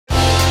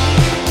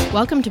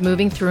Welcome to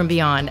Moving Through and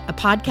Beyond, a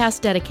podcast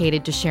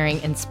dedicated to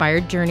sharing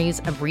inspired journeys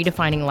of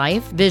redefining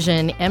life,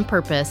 vision, and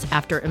purpose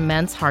after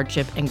immense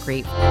hardship and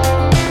grief.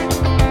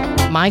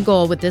 My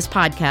goal with this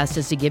podcast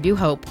is to give you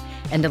hope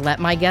and to let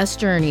my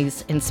guest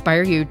journeys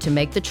inspire you to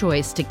make the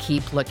choice to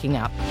keep looking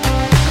up.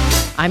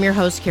 I'm your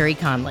host, Carrie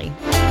Conley.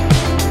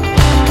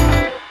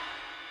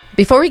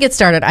 Before we get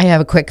started, I have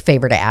a quick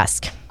favor to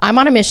ask. I'm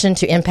on a mission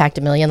to impact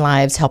 1 million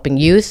lives, helping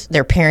youth,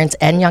 their parents,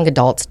 and young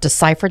adults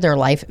decipher their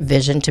life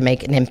vision to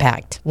make an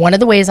impact. One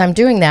of the ways I'm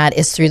doing that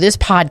is through this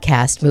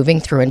podcast, Moving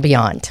Through and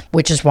Beyond,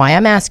 which is why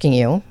I'm asking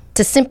you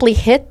to simply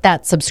hit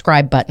that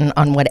subscribe button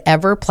on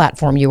whatever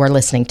platform you are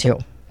listening to.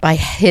 By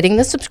hitting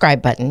the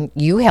subscribe button,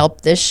 you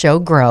help this show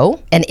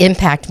grow and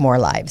impact more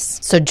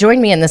lives. So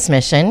join me in this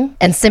mission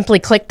and simply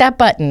click that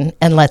button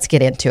and let's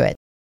get into it.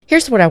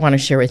 Here's what I want to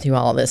share with you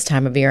all this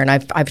time of year, and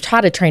I've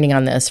taught a training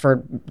on this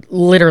for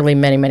literally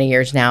many, many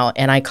years now,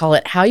 and I call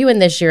it How You End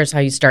This Year is How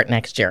You Start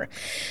Next Year.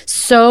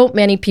 So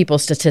many people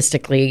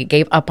statistically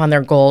gave up on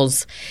their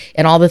goals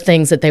and all the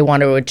things that they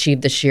wanted to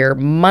achieve this year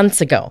months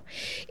ago.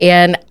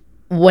 And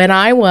when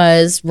I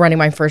was running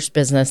my first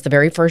business, the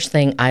very first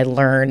thing I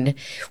learned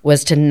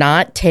was to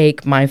not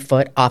take my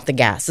foot off the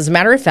gas. As a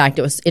matter of fact,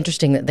 it was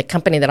interesting that the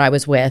company that I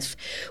was with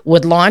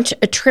would launch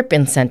a trip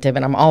incentive,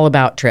 and I'm all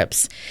about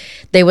trips.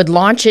 They would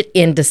launch it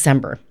in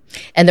December.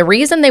 And the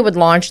reason they would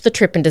launch the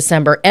trip in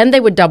December and they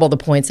would double the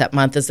points that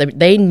month is that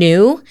they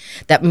knew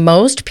that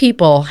most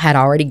people had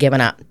already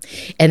given up.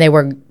 And they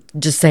were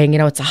just saying,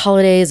 it's the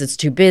holidays, it's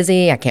too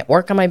busy, I can't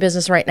work on my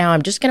business right now,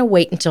 I'm just going to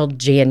wait until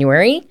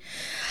January.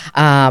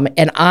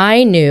 And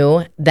I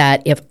knew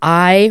that if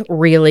I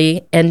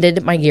really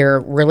ended my year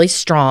really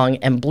strong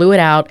and blew it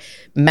out,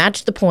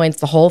 matched the points,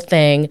 the whole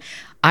thing,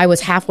 I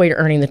was halfway to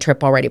earning the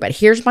trip already. But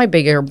here's my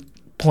bigger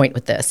point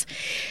with this.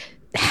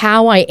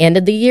 How I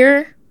ended the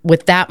year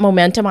with that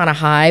momentum on a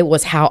high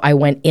was how I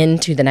went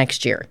into the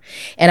next year.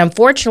 And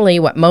unfortunately,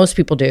 what most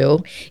people do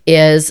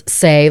is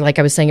say, like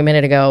I was saying a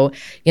minute ago,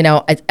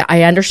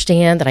 I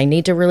understand that I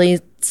need to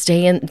really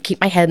stay in,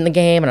 keep my head in the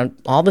game and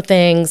all the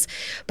things,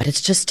 but it's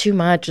just too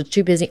much. It's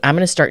too busy. I'm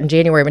going to start in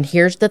January. But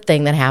here's the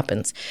thing that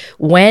happens.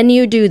 When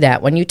you do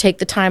that, when you take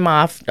the time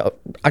off,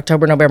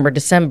 October, November,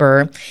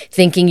 December,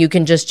 thinking you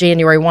can just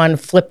January 1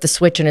 flip the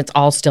switch and it's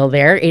all still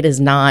there, it is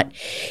not.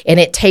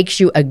 And it takes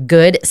you a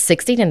good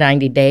 60 to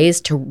 90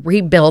 days to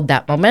rebuild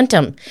that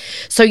momentum.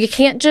 So you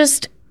can't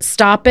just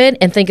stop it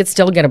and think it's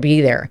still going to be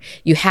there.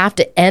 You have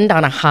to end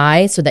on a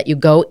high so that you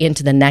go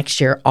into the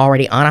next year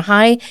already on a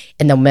high,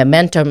 and the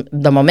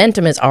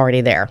momentum is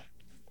already there.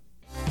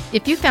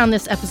 If you found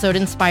this episode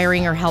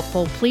inspiring or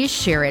helpful, please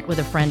share it with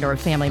a friend or a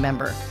family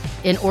member.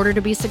 In order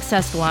to be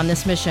successful on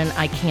this mission,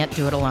 I can't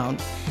do it alone.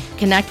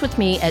 Connect with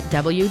me at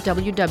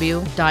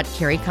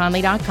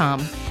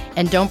www.carrieconley.com,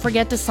 and don't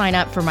forget to sign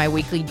up for my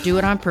weekly Do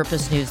It On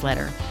Purpose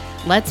newsletter.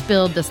 Let's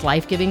build this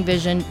life-giving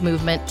vision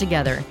movement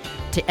together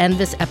to end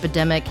this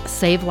epidemic,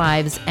 save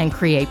lives, and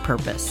create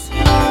purpose.